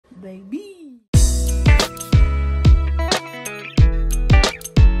baby.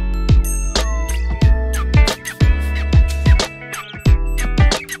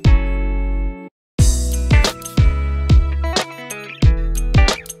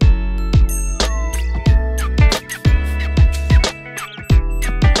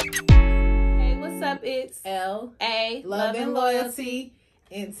 It's L.A. Love and Loyalty.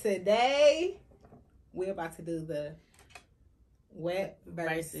 And today, we're about to do the wet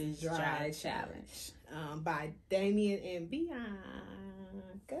versus dry challenge by Damien and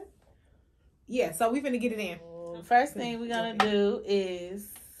Bianca. Yeah, so we're going to get it in. First thing we're going to do is...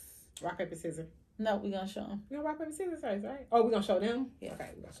 rock, paper, scissors. No, we're going to show them. We're going to rock, paper, scissors first, right? Oh, we're going to show them? Yeah. Okay,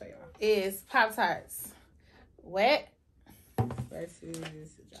 we're going to show y'all. Is Pop-Tarts. Wet versus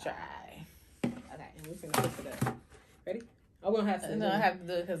dry. Okay, and we're going to put it up. Ready? Oh, we don't have to. No, I have to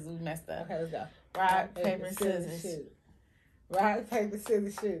do it because we messed up. Okay, let's go. Rock, paper, scissors. Shoot. Rock, paper,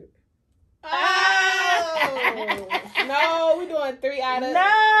 scissors, shoot. Oh! No, we're doing 3 out of...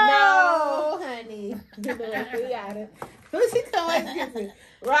 No, honey. We're doing 3 out of... Who she coming to me?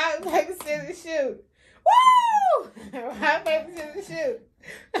 Rock, paper, scissors, shoot. Woo! Rock, paper, scissors, shoot.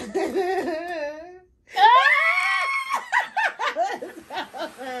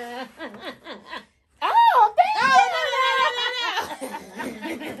 Oh, no.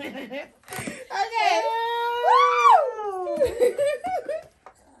 Okay. Woo!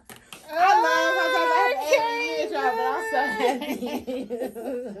 I love how I have 8 years, y'all, but I'm so happy.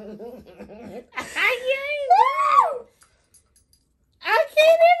 I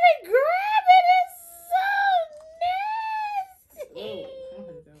can't even grab it. It's so nasty.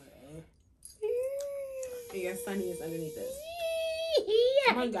 Yeah, Sunny is underneath us. Yeah,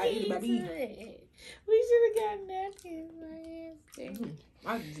 Come on, you gotta eat it, baby. We should have got napkins. I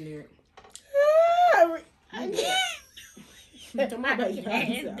just near it. I can't. Come on, baby.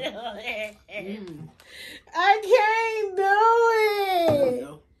 I can't do it.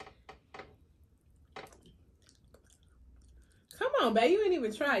 Come on, babe. You ain't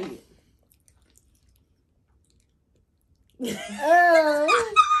even tried it.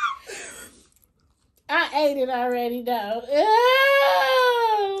 I ate it already, though.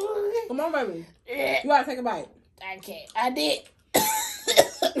 Come on, baby. You gotta take a bite. I can't. I did.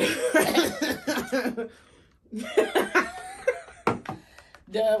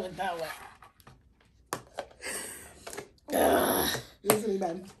 Done with that one. Listen to me,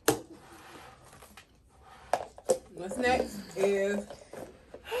 baby. What's next is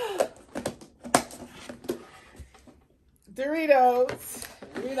Doritos.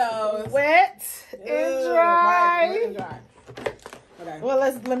 Wet and dry. Wet and dry. Okay. Well,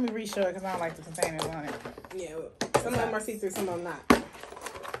 let me re-show it because I don't like the containers on it. Yeah, some of them are see-through, some of them not.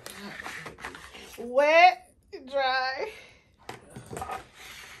 Wet, dry.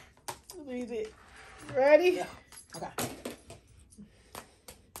 Leave it. Ready? Yeah. Okay.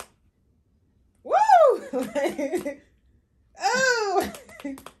 Woo! Oh!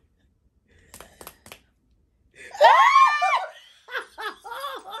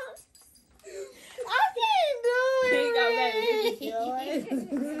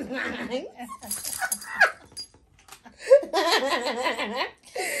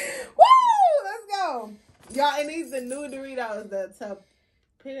 Woo! Let's go. Y'all, and these the new Doritos, the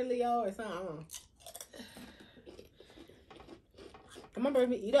Tapilio or something. I don't know. Come on,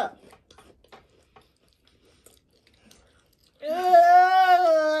 baby, eat up.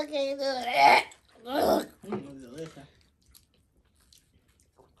 Oh, I can't do it. Delicious.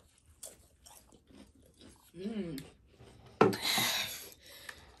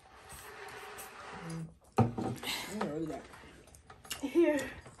 Here.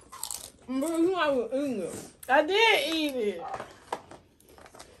 I I did eat it.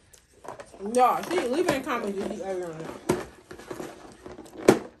 No, see, leave it in comments if you ever on that.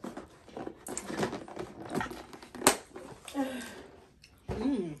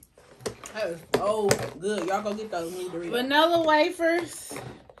 That is so good. Y'all go get those new Doritos. Vanilla wafers.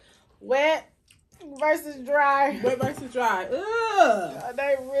 Wet versus dry. Wet versus dry. Ugh.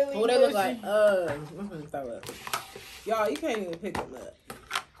 They really What they look mushy. like? I'm gonna throw up. Y'all, you can't even pick them up.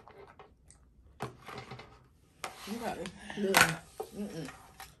 Okay.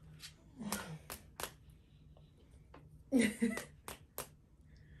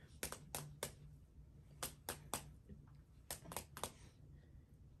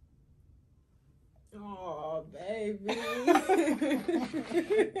 Oh, baby.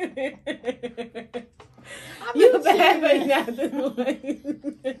 You bad, but not the way.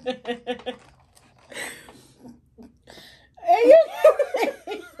 And you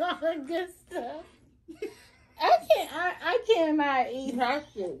all the good stuff. I cannot eat.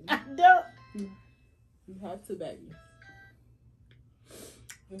 Have to. I don't. You have to, baby.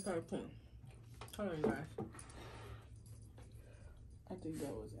 It's our thing. Hold on, guys. I think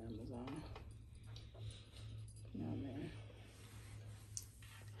that was Amazon. No, man.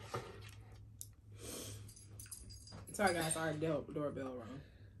 Sorry, guys. Our doorbell rang.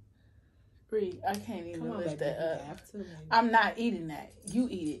 Bree, I can't even Come on, lift baby. that up. You have to, baby. I'm not eating that. You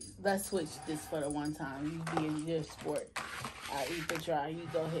eat it. Let's switch this for the one time. You be in your sport. I eat the dry. You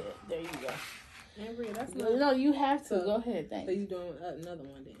go ahead. There you go. Bria, that's not... No, you have to. So, go ahead. Thanks. So you doing another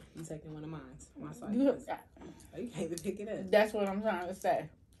one then? You taking one of mine? My side. You can't even pick it up. That's what I'm trying to say.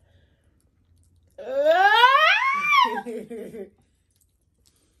 Well,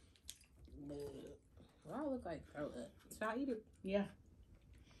 I look like throw up. Should I eat it? Yeah.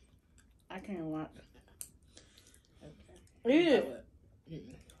 I can't watch. Okay. Eat it.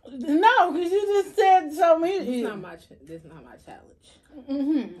 No, because you just said so many. This is not my challenge.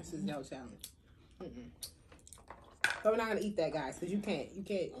 Mm-hmm. This is your challenge. But we're not gonna eat that, guys, because you can't. You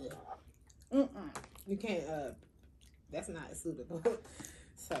can't. That's not suitable.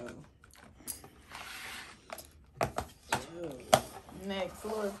 So. Next,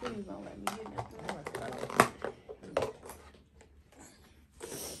 Lord, please don't let me get that.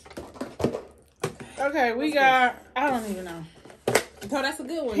 Okay, we got, I don't even know. So that's a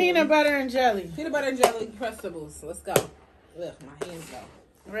good one. Peanut butter and jelly. Peanut butter and jelly crustables. Let's go. Ugh, my hands go.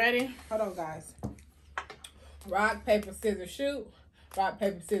 Ready? Hold on, guys. Rock, paper, scissors, shoot. Rock,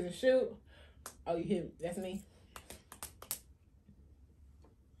 paper, scissors, shoot. Oh, you hit me. That's me.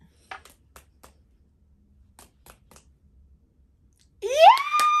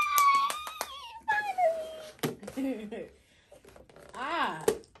 Ah.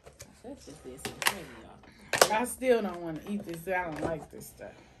 That's just this. Maybe, y'all. I still don't want to eat this. I don't like this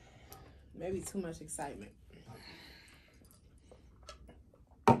stuff. Maybe too much excitement.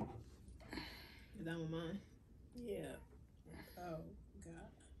 Is that one mine? Yeah. Oh, God.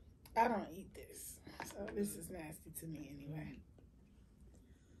 I don't eat this. So this is nasty to me anyway.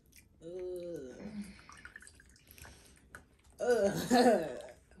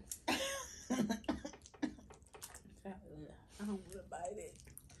 I don't want to bite it.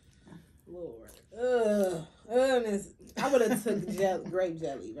 Lord. I would have took grape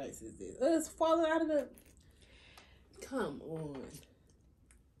jelly versus this. It's falling out of the... Come on.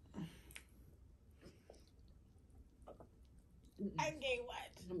 I can't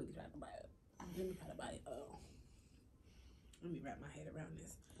watch. Let me try to bite it. Oh. Let me wrap my head around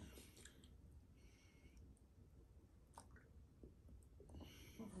this.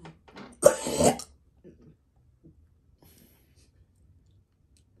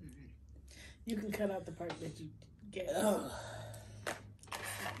 You can cut out the part that you get. Okay.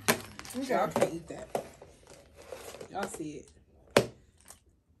 Y'all can't eat that. Y'all see it.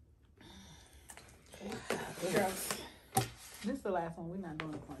 Girls, this is the last one. We're not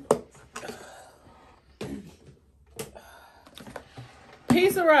doing the corn dogs.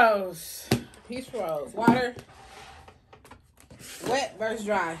 Pizza rolls. Pizza rolls. Water. Wet versus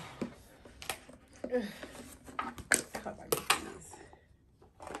dry.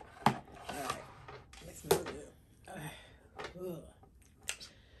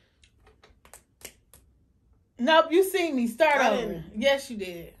 Nope, you seen me. Start I over. didn't. Yes, you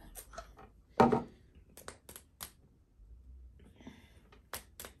did.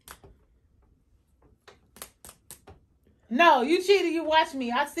 No, you cheated. You watch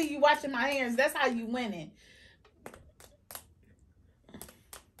me. I see you watching my hands. That's how you winning.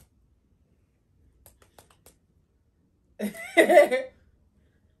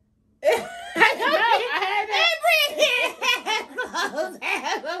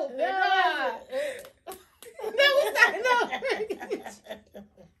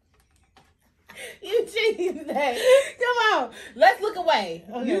 You cheated today. Come on. Let's look away.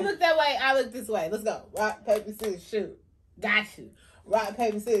 Okay. You look that way, I look this way. Let's go. Rock, paper, scissors, shoot. Got you. Rock,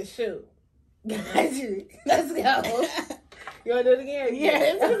 paper, scissors, shoot. Got you. Let's go. You want to do it again?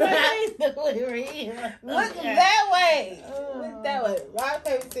 Yes. Look that way. Look that way. Rock,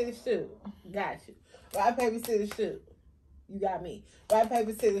 paper, scissors, shoot. Got you. Rock, paper, scissors, shoot. You got me. Rock,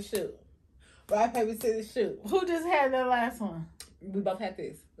 paper, scissors, shoot. Rock, paper, scissors, shoot. Who just had that last one? We both had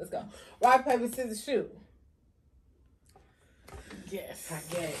this. Let's go. Rock, paper, scissors, shoot. Yes. I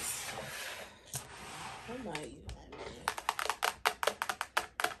guess. I might.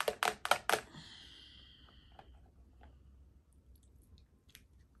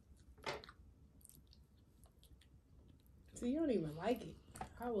 See, you don't even like it.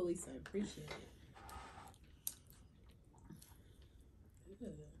 I will at least appreciate it.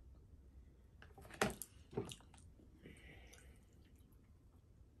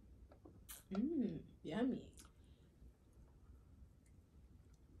 Yummy.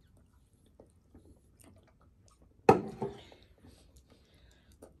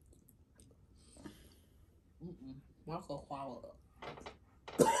 Marco swallow up.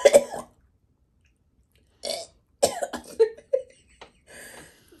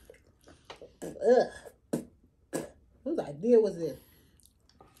 Whose idea was this?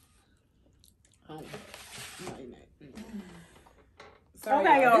 Sorry,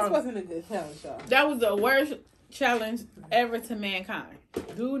 Okay, y'all. This wasn't a good challenge, y'all. That was the worst challenge ever to mankind.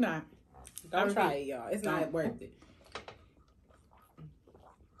 Do not. Don't try it, y'all. It's not worth it.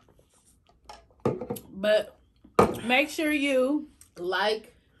 But make sure you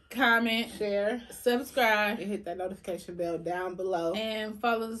Like, comment, share, subscribe, and hit that notification bell down below. and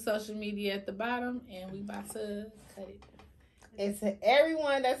follow the social media at the bottom. And we about to cut it. And to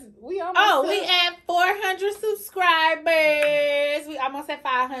everyone we almost at 400 subscribers. We almost at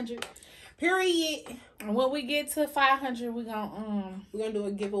 500. period. And when we get to 500, we're gonna do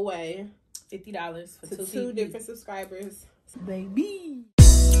a giveaway $50 for to two different subscribers. Baby.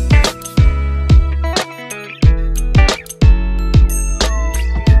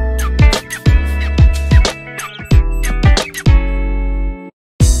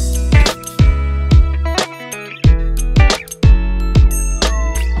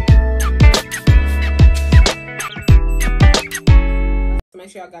 Make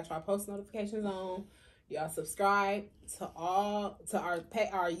sure y'all got y'all post notifications on. Y'all subscribe to our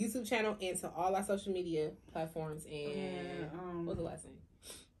YouTube channel and to all our social media platforms. And what's the last thing?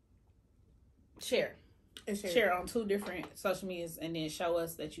 Share on 2 different social medias, and then show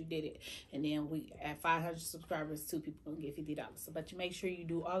us that you did it. And then we at 500 subscribers, 2 people gonna get $50. But you make sure you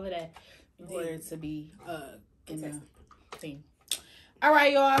do all of that in order to be in the team. All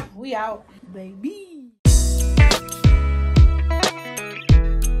right, y'all. We out, baby.